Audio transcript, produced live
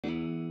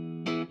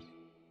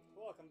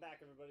back,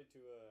 everybody,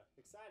 to an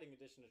exciting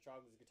edition of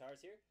Trogly's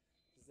Guitars here.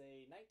 This is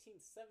a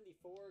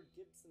 1974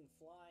 Gibson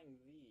Flying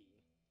V.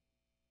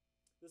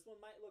 This one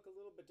might look a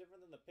little bit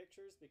different than the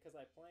pictures because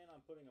I plan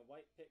on putting a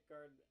white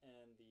pickguard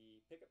and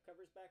the pickup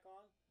covers back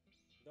on.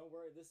 Don't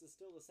worry, this is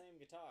still the same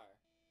guitar.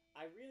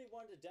 I really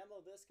wanted to demo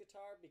this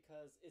guitar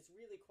because it's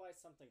really quite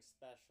something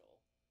special.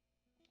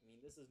 I mean,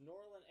 this is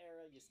Norland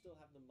era, you still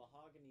have the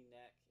mahogany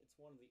neck. It's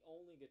one of the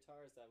only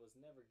guitars that was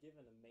never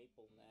given a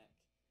maple neck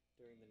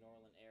during the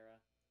Norland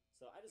era.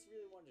 So I just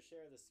really wanted to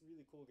share this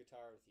really cool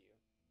guitar with you.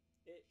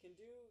 It can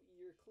do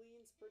your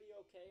cleans pretty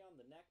okay on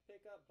the neck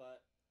pickup,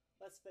 but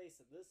let's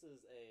face it, this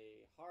is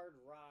a hard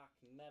rock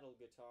metal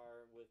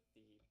guitar with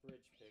the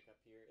bridge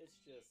pickup here. It's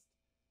just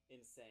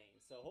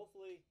insane. So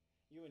hopefully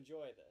you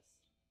enjoy this.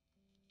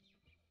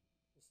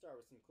 We'll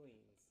start with some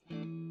cleans.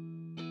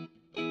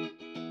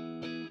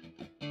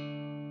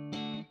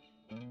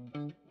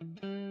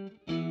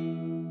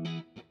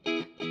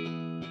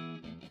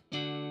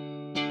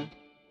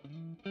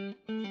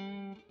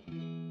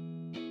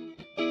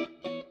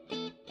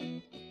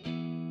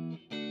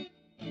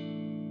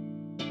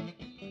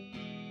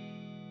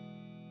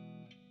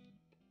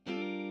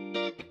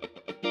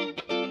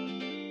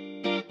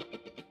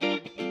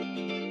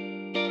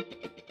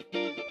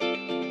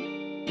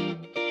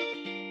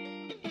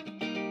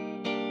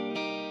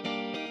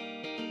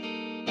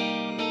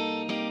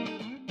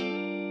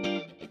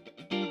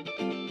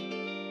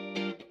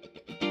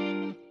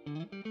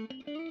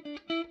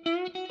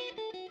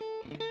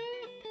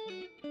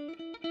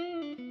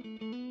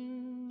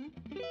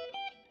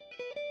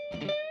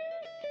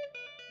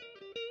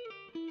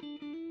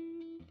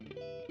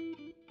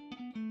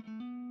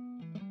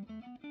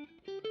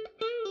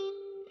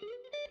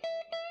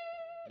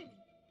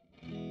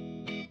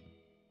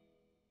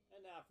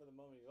 Now for the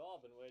moment you've all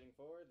been waiting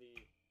for, the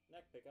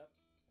neck pickup,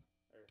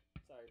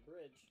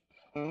 bridge.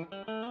 So we're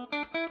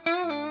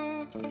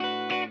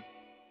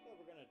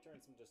going to turn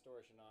some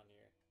distortion on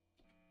here.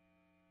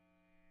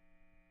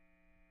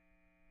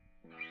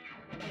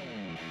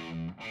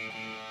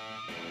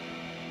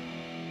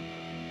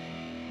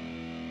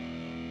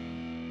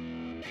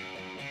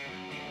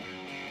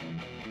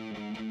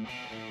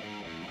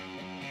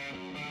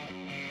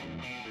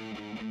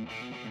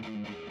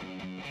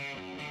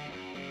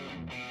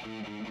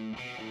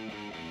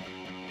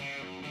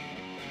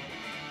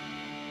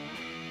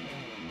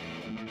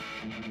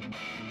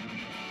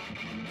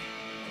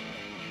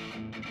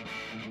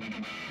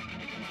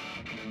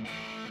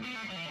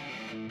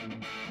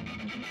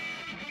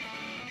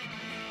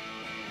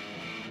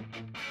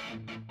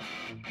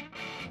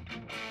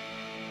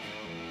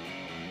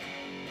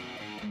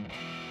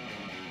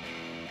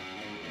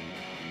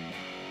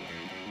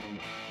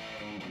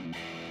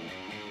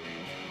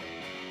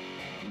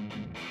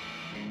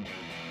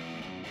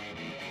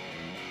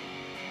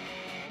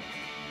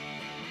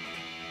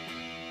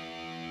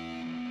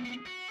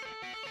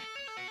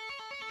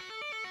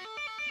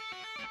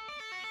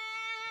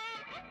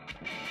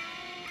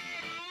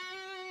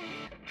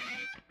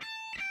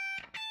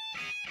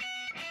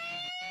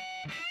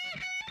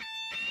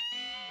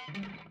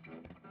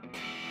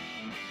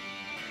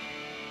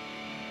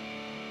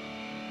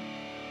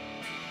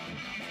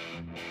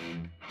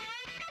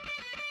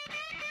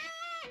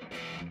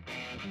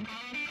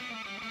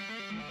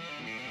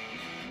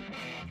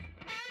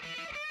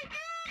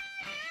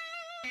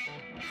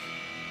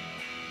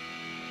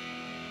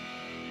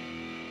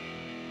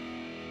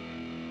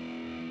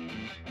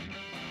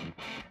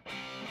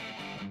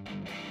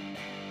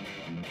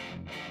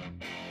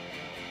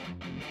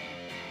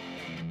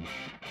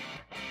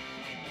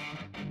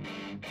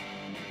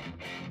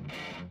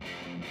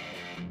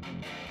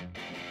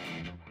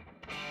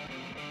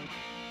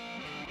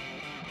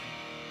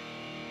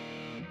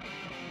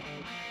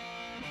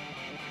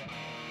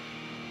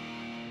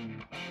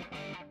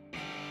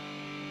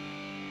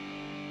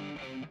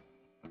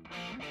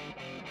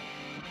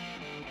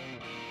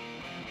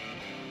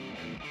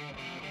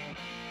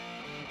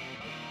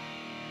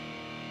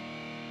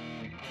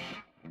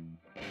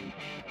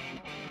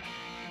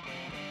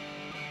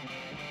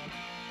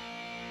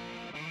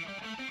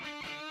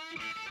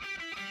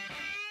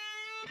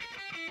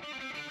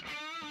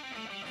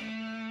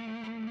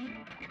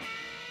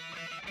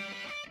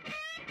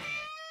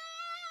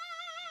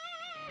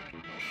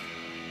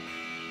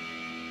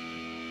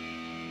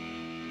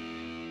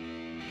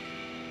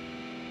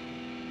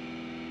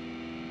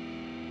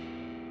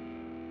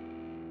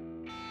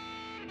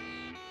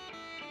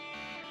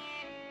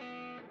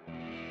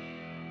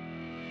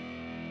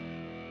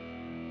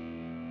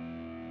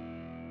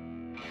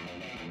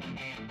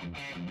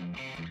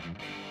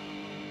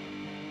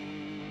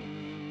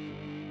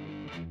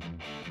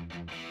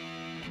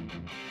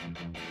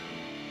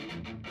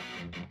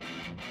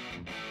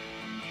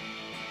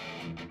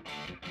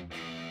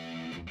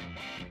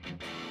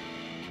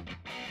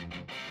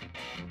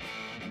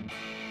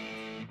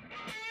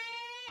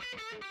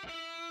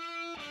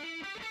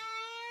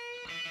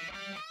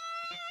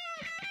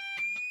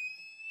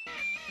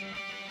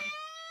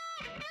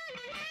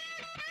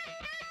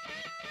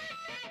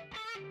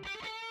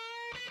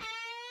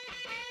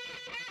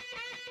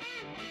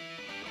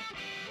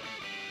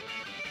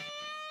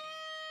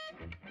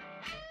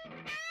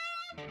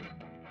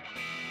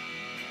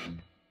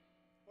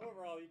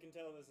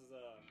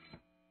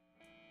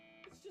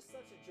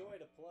 joy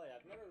to play.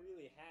 I've never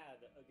really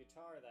had a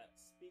guitar that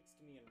speaks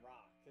to me in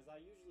rock, because I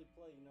usually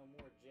play, you know,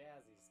 more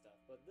jazzy stuff.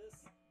 But this,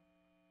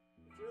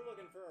 if you're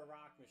looking for a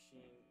rock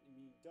machine,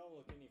 you don't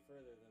look any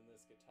further than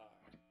this guitar.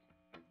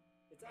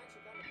 It's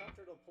actually kind of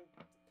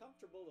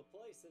comfortable to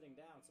play sitting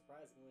down,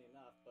 surprisingly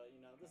enough. But,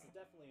 you know, this is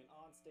definitely an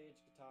on-stage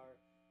guitar.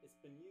 It's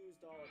been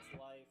used all its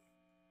life.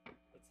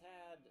 It's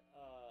had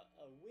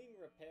a wing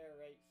repair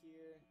right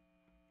here.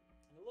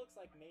 And it looks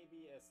like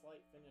maybe a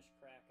slight finish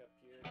crack up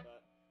here, but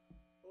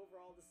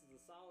overall this is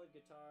a solid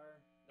guitar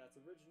that's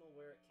original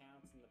where it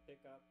counts in the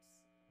pickups.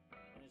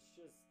 And it's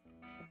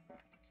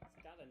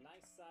got a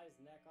nice sized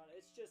neck on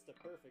it. It's just a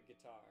perfect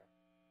guitar.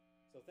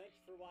 So thank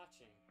you for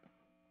watching.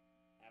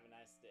 Have a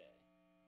nice day.